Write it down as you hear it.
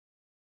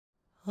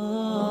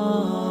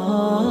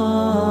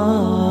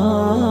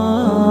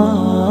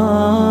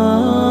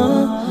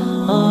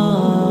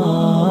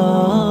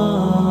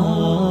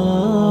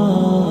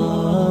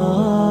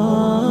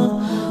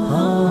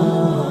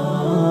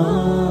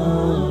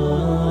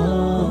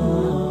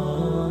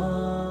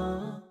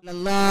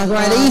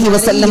അലൈഹി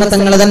വസല്ലമ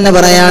തങ്ങൾ തന്നെ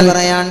പറയാൻ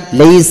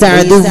ലൈസ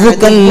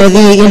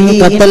അദുവുകല്ലദീ ഇൻ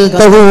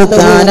ഖതൽതഹു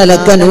കാന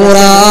ലക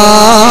നൂറാ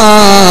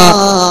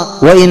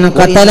വഇൻ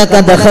ഖതലക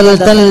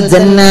ദഖൽതൽ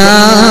ജന്ന.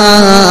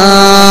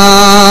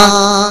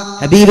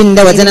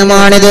 ഹബീബിന്റെ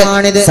വചനമാണിത്.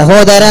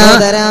 സഹോദര,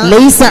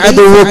 ലൈസ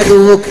അദുവുക,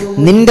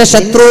 നിന്റെ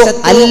ശത്രു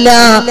അല്ല,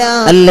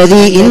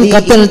 അല്ലദീ ഇൻ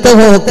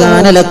ഖതൽതഹു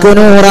കാന ലക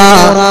നൂറാ,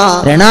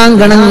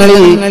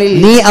 രണാങ്കണങ്ങളിൽ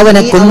നീ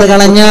അവനെ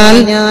കൊന്നുകളഞ്ഞാൽ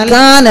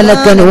കാന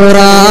ലക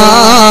നൂറാ,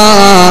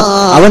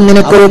 അവൻ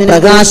നിനക്കൊരു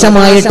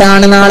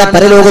പ്രകാശമായിട്ടാണ് നാളെ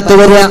പരലോകത്ത്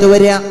വരിക.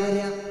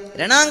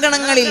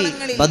 രണാങ്കണങ്ങളിൽ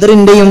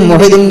ബദറിന്റെയും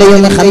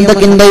മുഹദിന്റെയും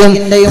ഖന്ദഖിന്റെയും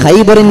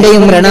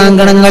ഖൈബറിന്റെയും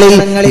രണാങ്കണങ്ങളിൽ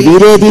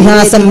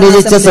വീരേതിഹാസം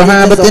രചിച്ച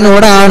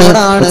സ്വഹാബത്തിനോടാണ്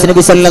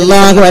നബി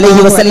സല്ലല്ലാഹു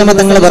അലൈഹി വസല്ലമ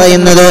തങ്ങൾ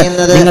പറയുന്നത്,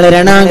 നിങ്ങൾ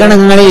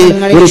രണാങ്കണങ്ങളിൽ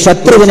ഒരു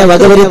ശത്രുവിനെ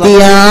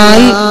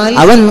വകവരുത്തിയാൽ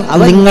അവൻ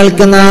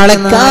നിങ്ങൾക്ക് നാളെ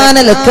കാന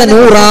ലക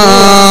നൂറാ,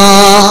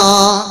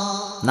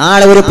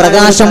 നാളെ ഒരു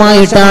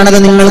പ്രകാശമായിട്ടാണത്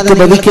നിങ്ങൾക്ക്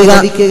ഭവിക്കുക.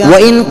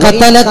 വഇൻ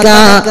ഖതലക,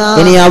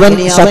 ഇനി അവൻ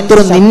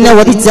ശത്രു നിന്നെ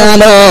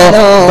വധിച്ചാലോ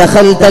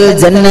ദഖൽതൽ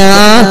ജന്ന,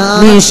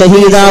 നീ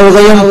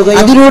ഷഹീദാവുകയും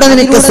അതിലൂടെ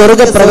നിനക്ക്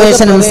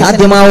സ്വർഗ്ഗപ്രവേശനം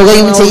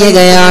സാധ്യമാവുകയും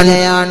ചെയ്യുകയാണ്.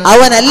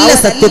 അവനല്ല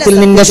സത്യത്തിൽ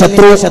നിന്റെ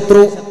ശത്രു,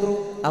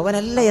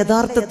 അവനല്ല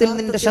യഥാർത്ഥത്തിൽ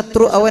നിന്റെ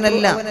ശത്രു,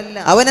 അവനല്ല.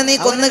 അവനെ നീ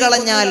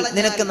കൊന്നുകളഞ്ഞാൽ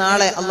നിനക്ക്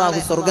നാളെ അള്ളാഹു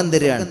സ്വർഗം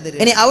തരികയാണ്.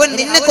 ഇനി അവൻ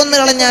നിന്നെ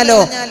കൊന്നുകളഞ്ഞാലോ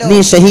നീ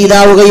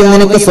ഷഹീദാവുകയും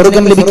നിനക്ക്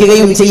സ്വർഗം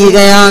ലഭിക്കുകയും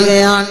ചെയ്യുകയാണ്.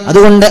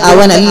 അതുകൊണ്ട്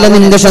അവനല്ല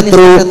നിന്റെ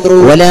ശത്രു.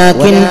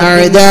 വലാകിൻ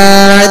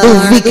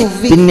അഅദാഉക,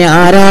 പിന്നെ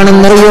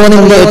ആരാണെന്നറിയോ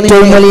നിന്റെ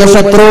ഏറ്റവും വലിയ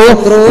ശത്രു?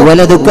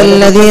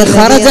 വലദുകല്ലദീ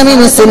ഖറജ മിൻ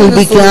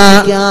സുൽബിക,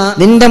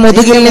 നിന്റെ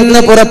മുതുകിൽ നിന്ന്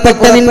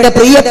പുറപ്പെട്ട നിന്റെ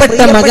പ്രിയപ്പെട്ട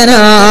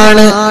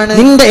മകനാണ്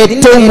നിന്റെ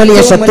ഏറ്റവും വലിയ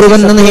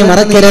ശത്രുവെന്ന് നീ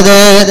മറക്കരുത്.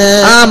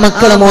 ആ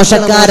മക്കള്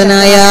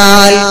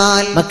മോശക്കാരനായാൽ,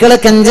 മക്കള്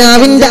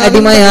കഞ്ചാവിന്റെ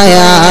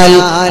അടിമയായാൽ,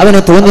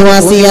 അവന്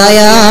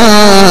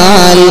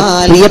തോന്നിവാസിയായാൽ,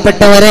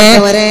 പ്രിയപ്പെട്ടവരെ,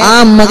 ആ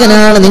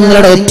മകനാണ്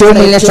നിങ്ങളുടെ ഏറ്റവും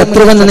വലിയ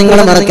ശത്രുവെന്ന് നിങ്ങൾ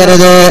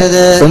മറക്കരുത്.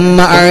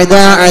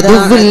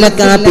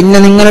 പിന്നെ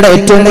നിങ്ങളുടെ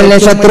ഏറ്റവും വലിയ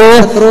ശത്രു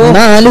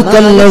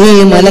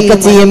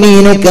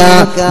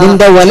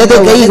നിന്റെ വലത്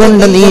കൈ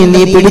കൊണ്ട്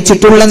നീ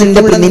പിടിച്ചിട്ടുള്ള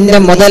നിന്റെ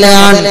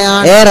മുതലാണ്.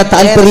 ഏറെ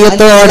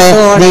താല്പര്യത്തോടെ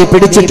നീ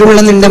പിടിച്ചിട്ടുള്ള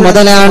നിന്റെ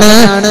മുതലാണ്,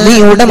 നീ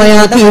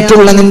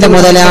ഉടമയാക്കിയിട്ടുള്ള നിന്റെ മുതലാണ്.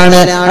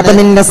 അപ്പൊ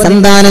നിന്റെ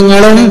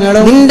സന്താനങ്ങളും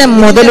നിന്റെ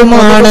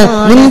മുതലുമാണ്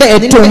നിന്റെ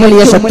ഏറ്റവും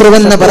വലിയ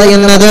ശത്രുവെന്ന്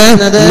പറയുന്നത്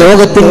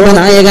ലോകത്തിന്റെ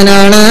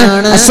നായകനാണ്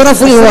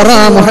അഷ്റഫുൽ വറാ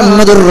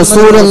മുഹമ്മദുർ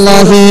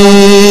റസൂലുള്ളാഹി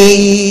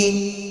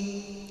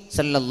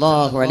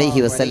സല്ലല്ലാഹു അലൈഹി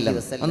വസല്ലം.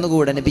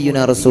 ഒന്നുകൂടെ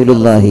നബിയുനാ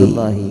റസൂലുള്ളാഹി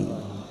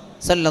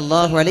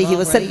സല്ലല്ലാഹു അലൈഹി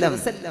വസല്ലം,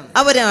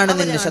 അവരാണ്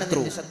നിന്റെ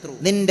ശത്രു.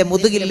 നിന്റെ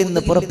മുതുകിൽ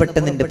നിന്ന് പുറപ്പെട്ട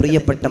നിന്റെ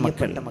പ്രിയപ്പെട്ട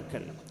മക്കൾ,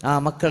 ആ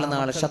മക്കൾ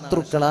നാളെ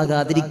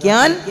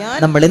ശത്രുക്കളാകാതിരിക്കാൻ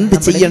നമ്മൾ എന്ത്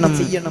ചെയ്യണം?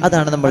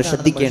 അതാണ് നമ്മൾ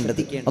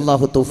ശ്രദ്ധിക്കേണ്ടത്.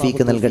 അല്ലാഹു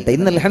തൗഫീഖ് നൽകട്ടെ.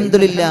 ഇന്ന്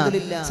അൽഹംദുലില്ലാഹ്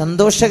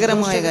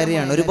സന്തോഷകരമായ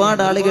കാര്യമാണ്.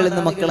 ഒരുപാട് ആളുകൾ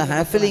ഇന്ന് മക്കളെ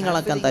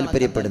ഹാഫിളീങ്ങളാക്കാൻ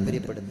താല്പര്യപ്പെടുന്നു.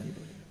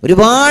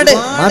 ഒരുപാട്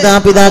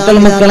മാതാപിതാക്കൾ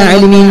മക്കളെ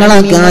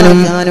അലിമീങ്ങളാക്കാനും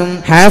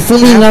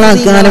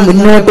ഹാഫിളീങ്ങളാക്കാനും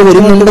മുന്നോട്ട്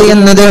വരുന്നുണ്ട്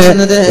എന്നത്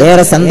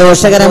ഏറെ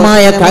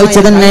സന്തോഷകരമായ കാഴ്ച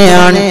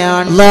തന്നെയാണ്.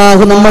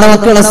 അല്ലാഹു നമ്മുടെ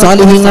മക്കളെ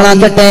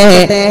സ്വാലിഹീങ്ങളാക്കട്ടെ.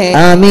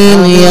 ആമീൻ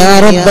യാ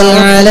റബ്ബൽ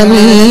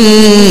ആലമീൻ.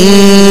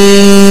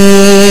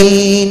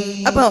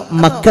 അപ്പൊ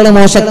മക്കള്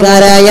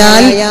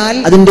മോശക്കാരായാൽ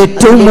അതിന്റെ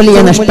ഏറ്റവും വലിയ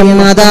നഷ്ടം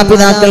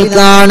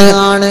മാതാപിതാക്കൾക്കാണ്.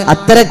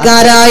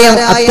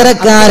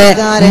 അത്തരക്കാരെ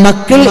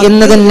മക്കൾ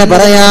എന്ന് തന്നെ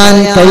പറയാൻ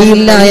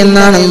കഴിയില്ല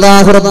എന്നാണ്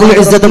അല്ലാഹു റബ്ബുൽ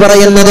ഇസ്സത്ത്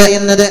പറയുന്നത്.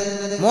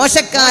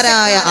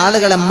 മോശക്കാരായ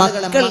ആളുകളെ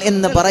മക്കൾ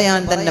എന്ന് പറയാൻ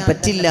തന്നെ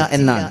പറ്റില്ല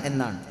എന്നാണ്.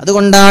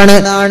 അതുകൊണ്ടാണ്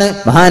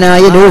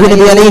മഹാനായ നൂഹ്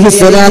നബി അലൈഹി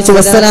സ്വലാത്തു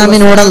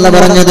വസ്സലാമിനോട് അല്ലാഹു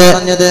പറഞ്ഞത്,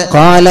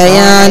 ഖാല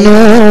യാ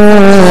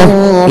നൂഹ്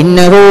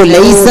ഇന്നഹു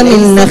ലൈസ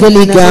മിൻ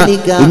അഹ്ലിക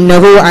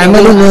ഇന്നഹു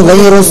അമലുൻ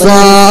ഗൈറു സാലിഹ്.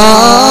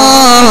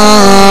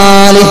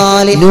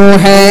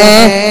 നൂഹേ,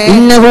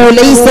 ഇന്നഹു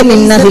ലൈസ മിൻ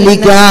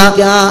അഹ്ലിക,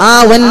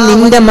 അവൻ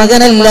നിന്റെ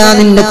മകനല്ല,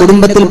 നിന്റെ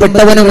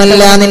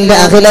കുടുംബത്തിൽപ്പെട്ടവനുമല്ല, നിന്റെ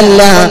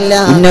അഹ്ലല്ല.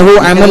 ഇന്നഹു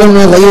അമലുൻ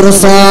ഗൈറു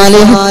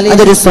സാലിഹ്,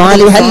 അതൊരു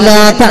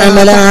സാലിഹല്ലാത്ത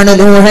അമലാണ്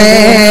നൂഹേ.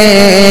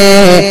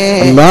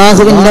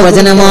 അല്ലാഹുവിന്റെ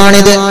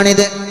വചനമാണിത്.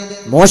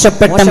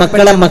 മോശപ്പെട്ട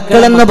മക്കളെ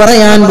മക്കളെന്ന്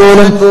പറയാൻ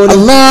പോലും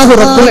അല്ലാഹു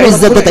റബ്ബുൽ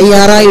ഇസ്സത്ത്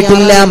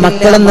തയ്യാറായിട്ടില്ല.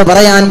 മക്കളെന്ന്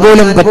പറയാൻ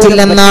പോലും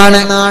പറ്റില്ലെന്നാണ്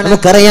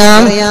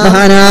നമുക്കറിയാം.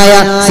 മഹാനായ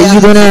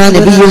സയ്യിദുനാ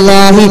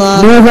നബിയുല്ലാഹി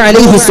നൂഹ്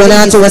അലൈഹി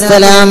സ്വലാത്തു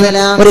വസ്സലാം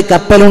ഒരു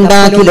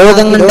കപ്പലുണ്ടാക്കി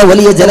ലോകം കണ്ട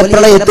വലിയ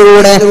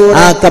ജലപ്രളയത്തിലൂടെ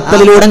ആ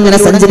കപ്പലിലൂടെ ഇങ്ങനെ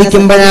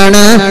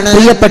സഞ്ചരിക്കുമ്പോഴാണ്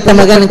പ്രിയപ്പെട്ട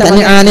മകൻ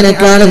കൻആനിനെ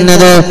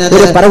കാണുന്നത്.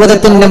 ഒരു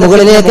പർവ്വതത്തിന്റെ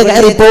മുകളിലേക്ക്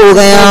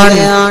കയറിപ്പോവുകയാണ്.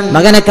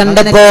 മകനെ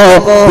കണ്ടപ്പോ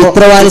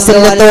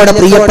പിതൃവാത്സല്യത്തോടെ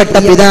പ്രിയപ്പെട്ട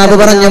പിതാവ്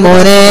പറഞ്ഞു,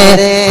 മോനെ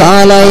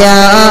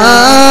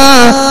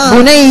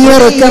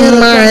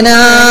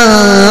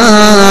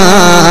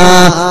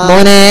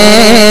മോനെ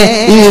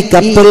ഈ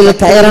കപ്പലിൽ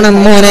കയറണം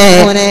മോനെ.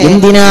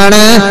 എന്തിനാണ്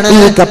ഈ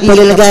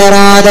കപ്പലിൽ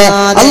കയറാതെ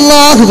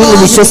അല്ലാഹുവിൽ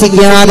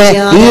വിശ്വസിക്കാതെ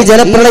ഈ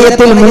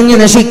ജലപ്രളയത്തിൽ മുങ്ങി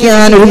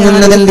നശിക്കാൻ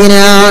ഒരുങ്ങുന്നത്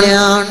എന്തിനാണ്?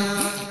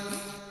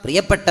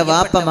 പ്രിയപ്പെട്ട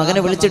വാപ്പ മകനെ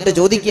വിളിച്ചിട്ട്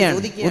ചോദിക്കുകയാണ്,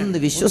 ഒന്ന്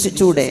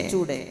വിശ്വസിച്ചൂടെ,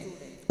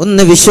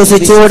 ഒന്ന്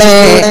വിശ്വസിച്ചൂടെ?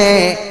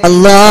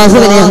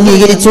 അള്ളാഹുവിനെ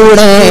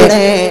അംഗീകരിച്ചൂടെ?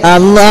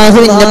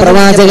 അള്ളാഹുവിന്റെ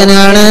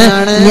പ്രവാചകനാണ്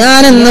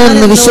ഞാനെന്ന്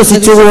ഒന്ന്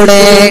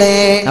വിശ്വസിച്ചുകൂടെ?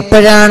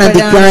 അപ്പോഴാണ്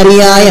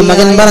ധിക്കാരിയായ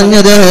മകൻ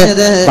പറഞ്ഞത്,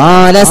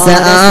 ഖാല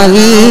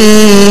സആവി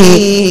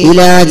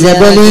ഇലാ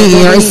ജബലി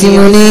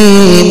യഅ്സിമുനി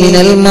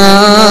മിനൽ മാ.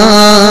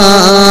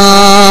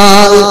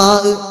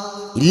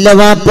 ഇല്ല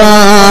വാപ്പാ,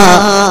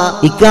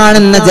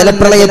 ഇക്കാണുന്ന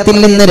ജലപ്രളയത്തിൽ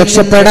നിന്ന്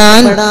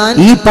രക്ഷപ്പെടാൻ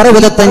ഈ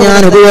പർവ്വതത്തെ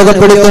ഞാൻ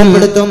ഉപയോഗപ്പെടുത്തും.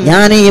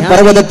 ഞാൻ ഈ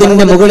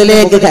പർവ്വതത്തിന്റെ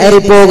മുകളിലേക്ക്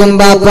കയറിപ്പോകും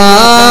വാപ്പാ,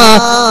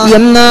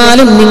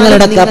 എന്നാലും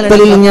നിങ്ങളുടെ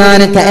കപ്പലിൽ ഞാൻ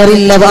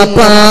കയറില്ല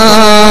വാപ്പാ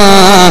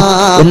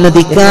എന്ന്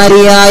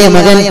ധിക്കാരിയായ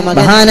മകൻ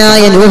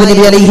മഹാനായ നൂഹ്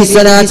നബി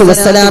അലൈഹിസ്സലാത്തു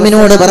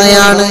വസ്സലാമിനോട്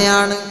പറയാണ്.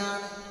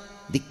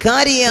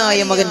 ധിക്കാരിയായ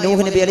മകൻ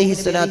നൂഹ് നബി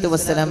അലൈഹിസ്സലാത്തു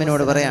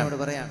വസ്സലാമിനോട് പറയാണ്.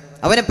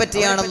 അവനെ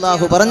പറ്റിയാണ്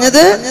അല്ലാഹു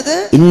പറഞ്ഞത്,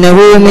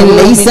 ഇന്നഹു മിൻ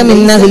ലൈസ മിൻ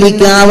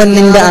അഹ്ലിക, അവൻ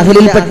നിന്റെ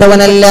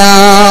അഹ്ലിൽപ്പെട്ടവനല്ല.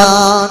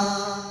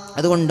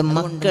 അതുകൊണ്ട്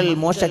മക്കൾ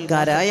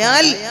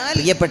മോശക്കാരായാൽ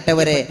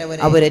പ്രിയപ്പെട്ടവരെ,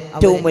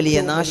 അവരേറ്റവും വലിയ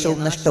നാശവും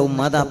നഷ്ടവും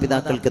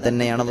മാതാപിതാക്കൾക്ക്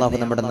തന്നെയാണ്. അല്ലാഹു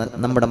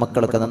നമ്മുടെ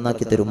മക്കളൊക്കെ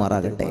നന്നാക്കി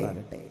തരുമാറാകട്ടെ.